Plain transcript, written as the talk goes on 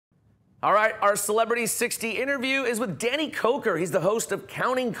All right, our Celebrity 60 interview is with Danny Koker. He's the host of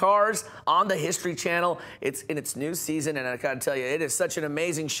Counting Cars on the History Channel. It's in its new season, and I gotta tell you, it is such an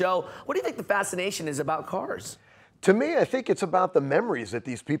amazing show. What do you think the fascination is about cars? To me, I think it's about the memories that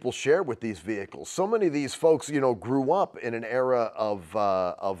these people share with these vehicles. So many of these folks, grew up in an era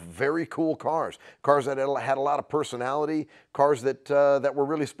of very cool cars that had a lot of personality, cars that were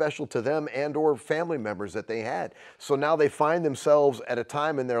really special to them and/or family members that they had. So now they find themselves at a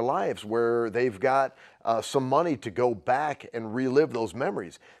time in their lives where they've got some money to go back and relive those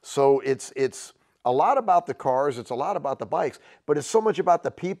memories. So it's a lot about the cars, it's a lot about the bikes, but it's so much about the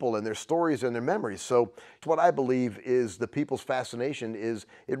people and their stories and their memories. So what I believe is the people's fascination is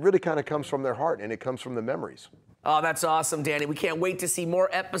it really kind of comes from their heart and it comes from the memories. Oh, that's awesome, Danny. We can't wait to see more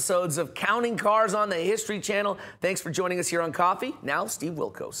episodes of Counting Cars on the History Channel. Thanks for joining us here on Coffee. Now, Steve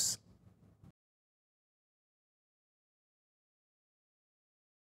Wilkos.